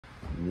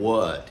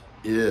What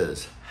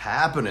is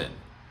happening?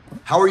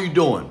 How are you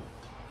doing?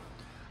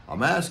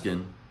 I'm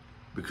asking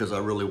because I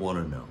really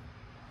want to know.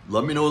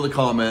 Let me know in the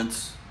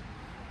comments.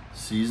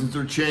 Seasons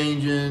are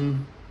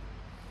changing.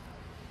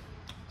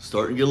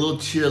 Starting to get a little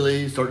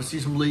chilly. Starting to see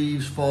some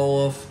leaves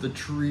fall off the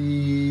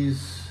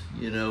trees.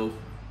 You know,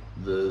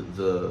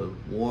 the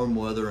warm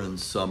weather in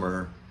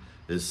summer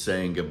is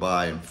saying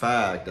goodbye. In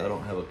fact, I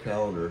don't have a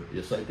calendar.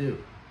 Yes, I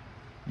do.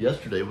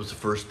 Yesterday was the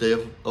first day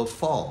of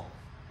fall.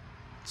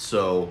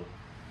 So,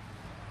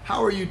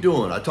 how are you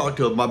doing? I talked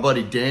to my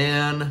buddy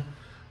Dan,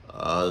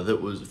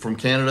 that was from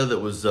Canada, that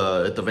was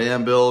at the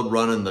van build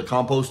running the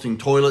composting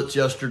toilets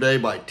yesterday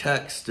by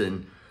text,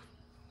 and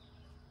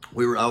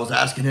I was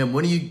asking him,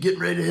 when are you getting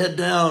ready to head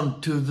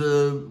down to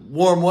the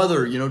warm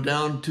weather? You know,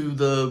 down to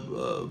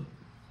the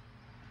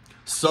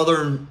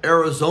southern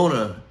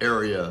Arizona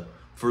area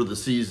for the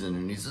season.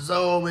 And he says,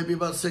 oh, maybe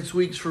about 6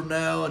 weeks from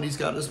now. And he's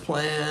got his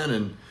plan.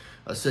 And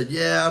I said,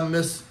 yeah,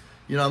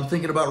 I'm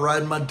thinking about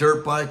riding my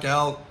dirt bike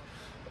out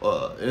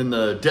in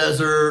the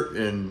desert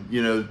and,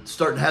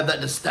 starting to have that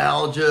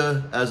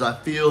nostalgia as I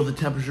feel the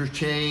temperatures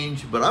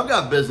change. But I've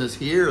got business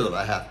here that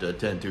I have to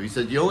attend to. He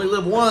said, you only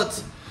live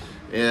once.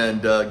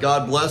 And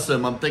God bless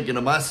him. I'm thinking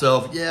to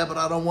myself, yeah, but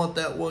I don't want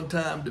that one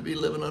time to be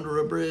living under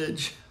a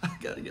bridge. I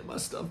got to get my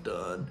stuff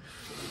done.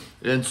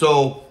 And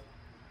so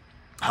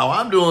how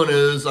I'm doing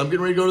is I'm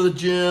getting ready to go to the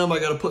gym. I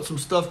got to put some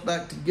stuff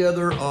back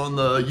together on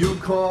the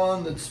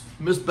Yukon that's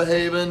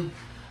misbehaving.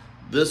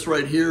 This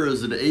right here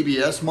is an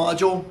ABS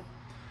module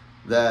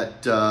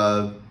that,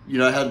 I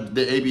had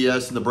the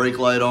ABS and the brake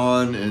light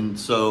on, and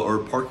so, or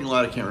parking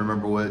light, I can't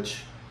remember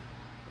which.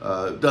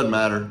 It doesn't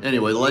matter.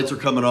 Anyway, the lights are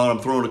coming on. I'm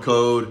throwing a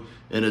code,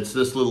 and it's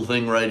this little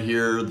thing right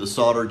here. The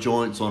solder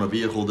joints on a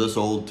vehicle this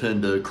old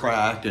tend to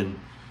crack and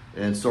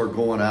start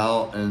going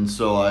out. And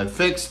so I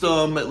fixed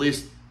them, at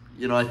least,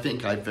 I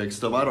think I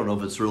fixed them. I don't know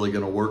if it's really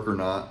going to work or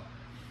not.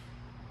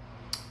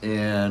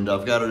 And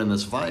I've got it in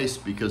this vise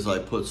because I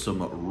put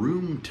some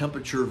room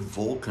temperature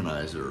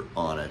vulcanizer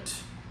on it,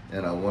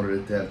 and I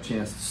wanted it to have a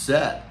chance to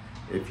set.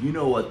 If you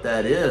know what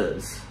that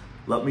is,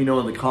 let me know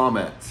in the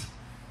comments.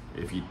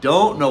 If you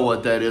don't know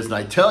what that is and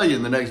I tell you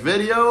in the next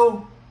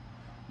video,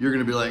 you're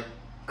gonna be like,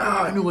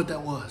 I knew what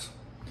that was.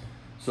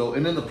 So,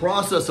 and in the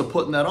process of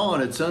putting that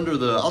on, it's under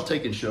I'll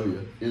take and show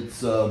you.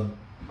 It's under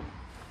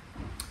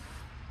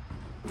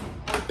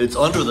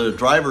the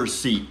driver's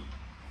seat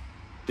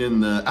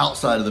in the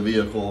outside of the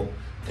vehicle,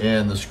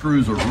 and the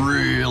screws are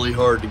really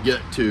hard to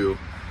get to.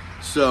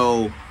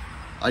 So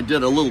I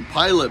did a little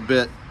pilot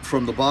bit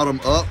from the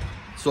bottom up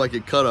so I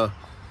could cut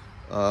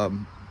a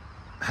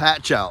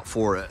hatch out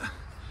for it.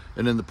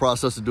 And in the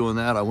process of doing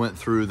that, I went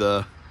through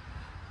the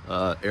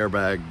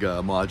airbag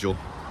module.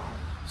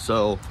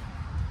 So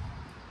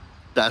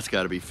that's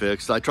got to be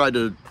fixed. I tried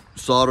to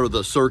solder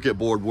the circuit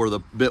board where the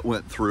bit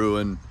went through,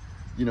 and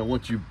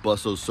once you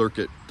bust those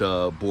circuit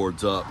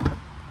boards up,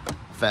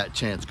 fat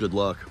chance, good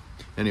luck.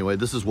 Anyway,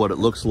 this is what it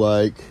looks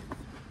like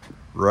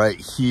right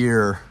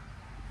here.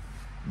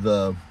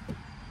 The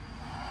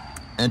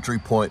entry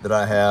point that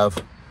I have,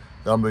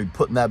 I'm gonna be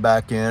putting that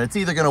back in. It's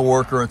either gonna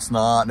work or it's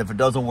not. And if it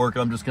doesn't work,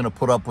 I'm just gonna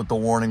put up with the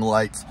warning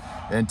lights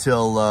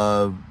until,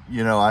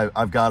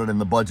 I've got it in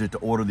the budget to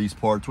order these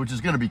parts, which is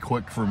gonna be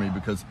quick for me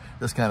because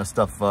this kind of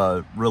stuff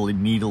really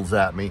needles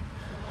at me.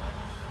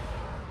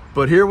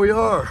 But here we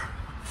are.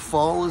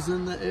 Fall is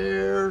in the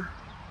air.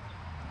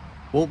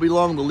 Won't be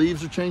long, the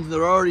leaves are changing.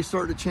 They're already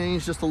starting to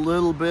change just a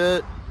little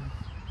bit.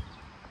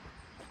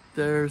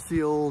 There's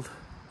the old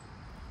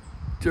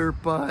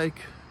dirt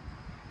bike.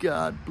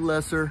 God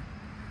bless her.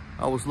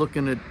 I was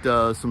looking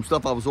at some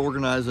stuff. I was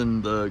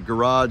organizing the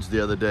garage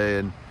the other day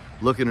and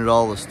looking at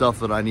all the stuff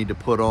that I need to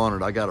put on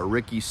it. I got a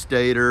Ricky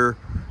stator.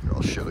 Here,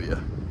 I'll show you.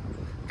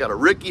 Got a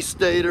Ricky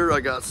stator.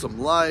 I got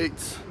some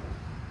lights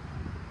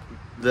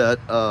that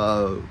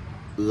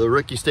the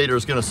Ricky stator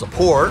is going to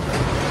support.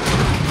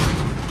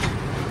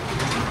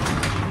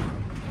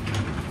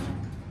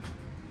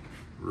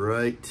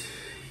 Right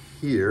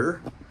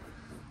here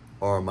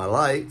are my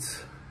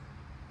lights,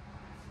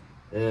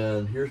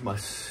 and here's my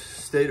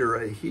stator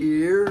right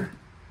here,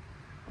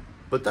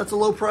 but that's a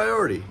low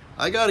priority.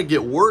 I got to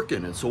get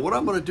working. And so what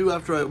I'm going to do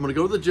I'm going to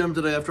go to the gym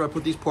today after I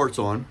put these parts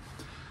on.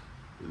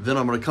 Then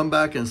I'm going to come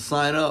back and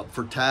sign up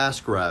for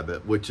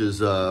TaskRabbit, which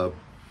is a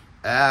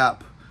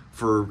app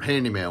for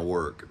handyman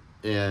work.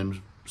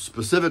 And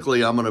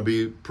specifically, I'm going to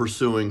be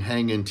pursuing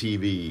hanging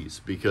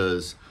TVs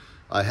because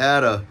I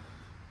had a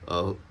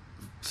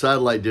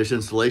satellite dish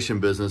installation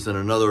business in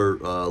another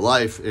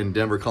life in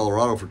Denver,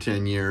 Colorado for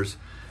 10 years.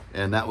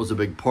 And that was a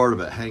big part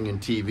of it, hanging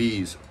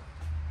TVs.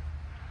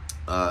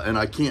 And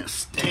I can't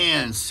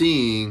stand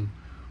seeing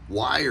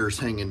wires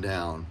hanging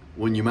down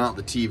when you mount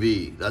the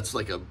TV. That's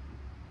like a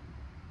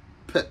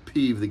pet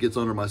peeve that gets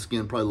under my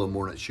skin probably a little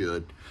more than it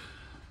should.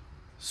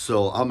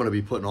 So I'm going to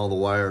be putting all the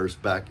wires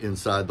back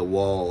inside the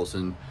walls,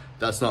 and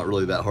that's not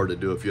really that hard to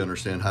do if you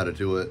understand how to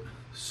do it.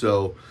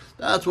 So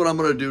that's what I'm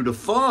going to do to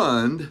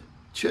fund.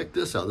 Check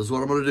this out. This is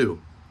what I'm going to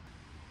do.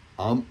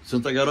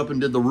 Since I got up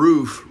and did the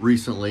roof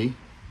recently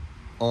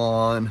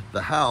on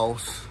the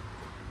house,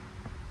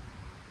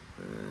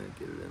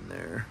 get it in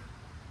there,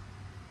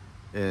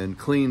 and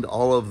cleaned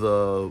all of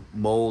the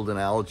mold and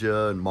algae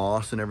and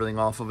moss and everything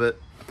off of it.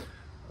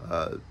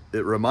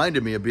 It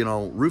reminded me of being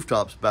on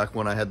rooftops back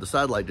when I had the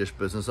satellite dish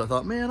business. I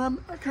thought, man,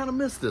 I kind of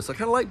miss this. I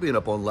kind of like being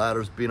up on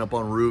ladders, being up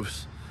on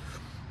roofs,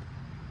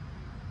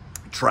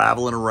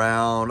 traveling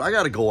around. I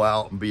got to go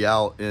out and be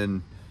out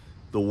in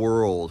the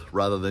world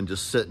rather than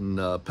just sitting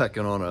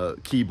pecking on a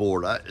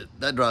keyboard.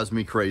 That drives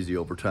me crazy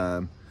over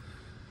time.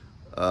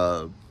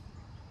 I'm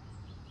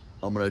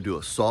gonna do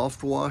a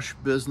soft wash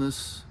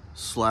business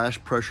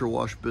 / pressure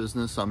wash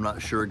business. I'm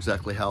not sure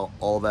exactly how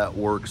all that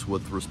works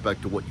with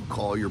respect to what you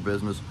call your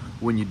business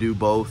when you do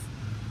both,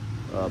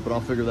 but I'll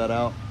figure that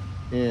out.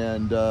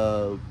 And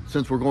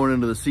since we're going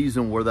into the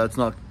season where that's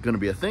not going to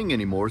be a thing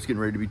anymore, it's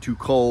getting ready to be too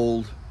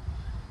cold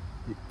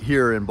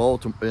here in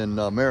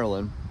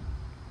Maryland,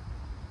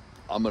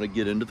 I'm going to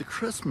get into the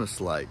Christmas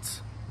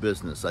lights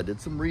business. I did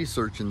some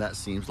research, and that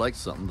seems like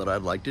something that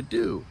I'd like to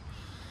do.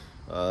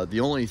 The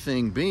only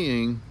thing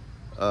being,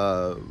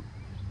 I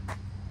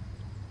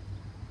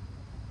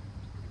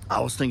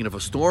was thinking if a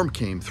storm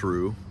came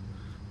through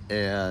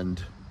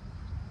and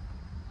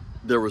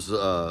there was,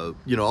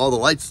 you know, all the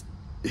lights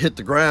hit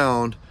the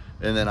ground,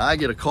 and then I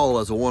get a call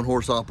as a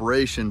one-horse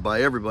operation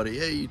by everybody,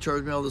 hey, you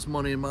charged me all this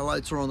money and my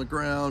lights are on the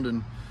ground,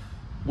 and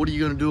what are you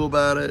going to do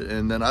about it?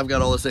 And then I've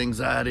got all this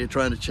anxiety of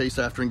trying to chase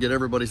after and get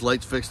everybody's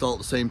lights fixed all at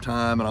the same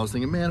time. And I was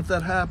thinking, man, if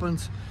that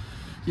happens,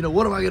 you know,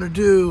 what am I going to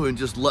do? And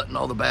just letting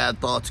all the bad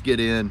thoughts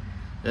get in.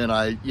 And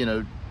I, you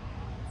know,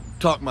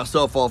 talked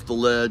myself off the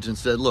ledge and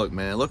said, look,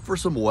 man, look for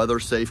some weather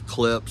safe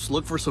clips,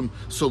 look for some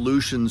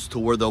solutions to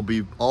where they'll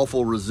be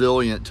awful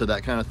resilient to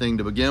that kind of thing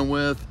to begin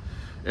with.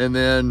 And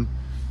then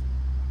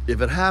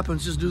if it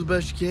happens, just do the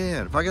best you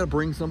can. If I got to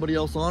bring somebody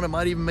else on, it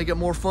might even make it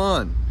more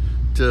fun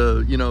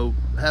to, you know,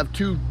 have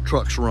 2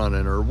 trucks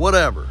running or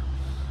whatever.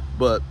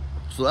 But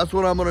so that's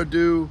what I'm gonna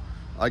do.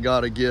 I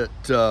gotta get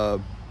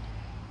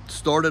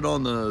started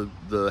on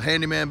the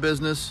handyman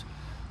business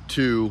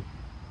to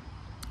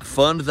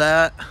fund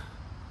that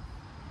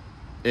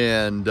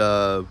and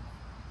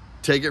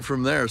take it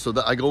from there. So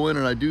that I go in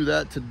and I do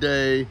that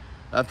today.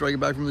 After I get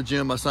back from the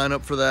gym, I sign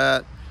up for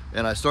that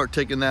and I start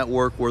taking that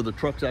work where the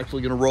truck's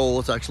actually gonna roll.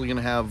 It's actually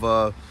gonna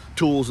have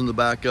tools in the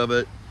back of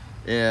it.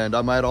 And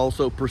I might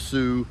also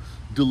pursue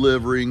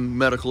delivering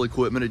medical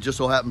equipment. It just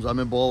so happens I'm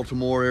in the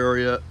Baltimore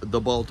area,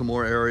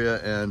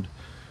 and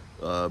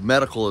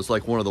medical is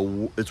like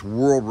it's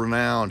world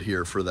renowned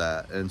here for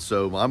that. And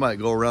so I might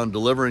go around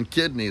delivering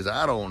kidneys.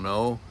 I don't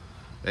know,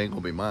 ain't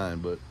gonna be mine,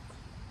 but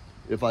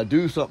if I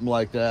do something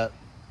like that,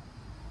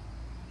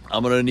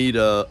 I'm gonna need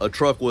a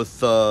truck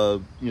with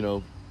you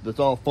know, that's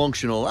all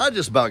functional. I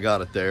just about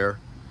got it there.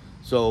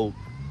 So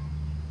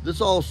this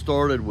all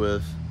started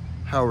with,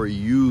 how are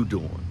you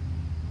doing?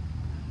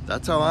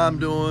 That's how I'm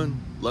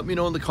doing. Let me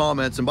know in the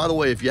comments. And by the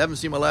way, if you haven't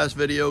seen my last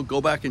video, go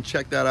back and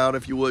check that out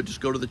if you would.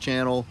 Just go to the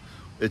channel.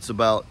 It's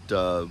about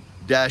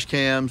dash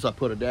cams. I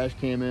put a dash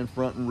cam in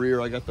front and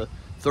rear. I got the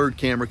 3rd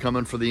camera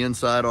coming for the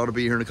inside. Ought to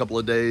be here in a couple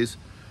of days.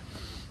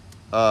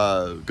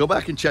 Go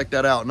back and check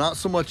that out. Not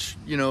so much,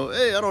 you know,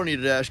 hey, I don't need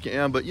a dash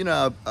cam, but you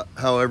know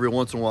how every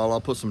once in a while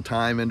I'll put some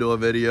time into a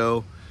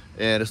video,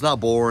 and it's not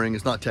boring,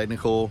 it's not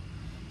technical.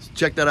 So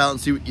check that out and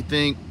see what you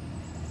think.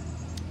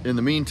 In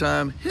the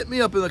meantime, hit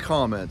me up in the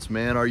comments,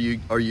 man. Are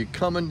you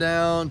coming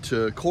down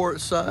to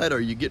Courtside? Are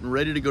you getting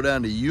ready to go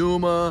down to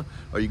Yuma?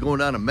 Are you going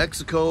down to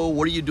Mexico?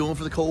 What are you doing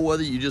for the cold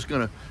weather? You just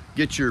gonna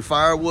get your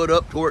firewood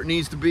up to where it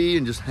needs to be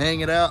and just hang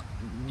it out,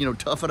 you know,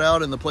 tough it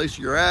out in the place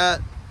you're at?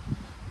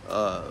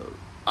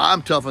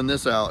 I'm toughing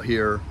this out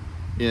here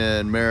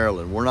in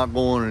Maryland. We're not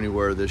going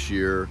anywhere this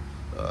year.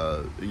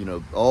 You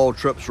know, all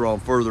trips are on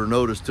further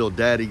notice till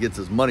Daddy gets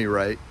his money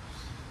right.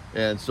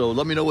 And so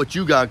let me know what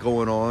you got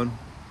going on.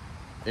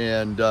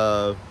 And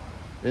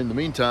in the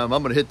meantime,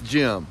 I'm gonna hit the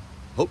gym.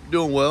 Hope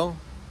you're doing well,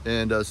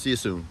 and see you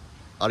soon.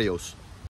 Adios.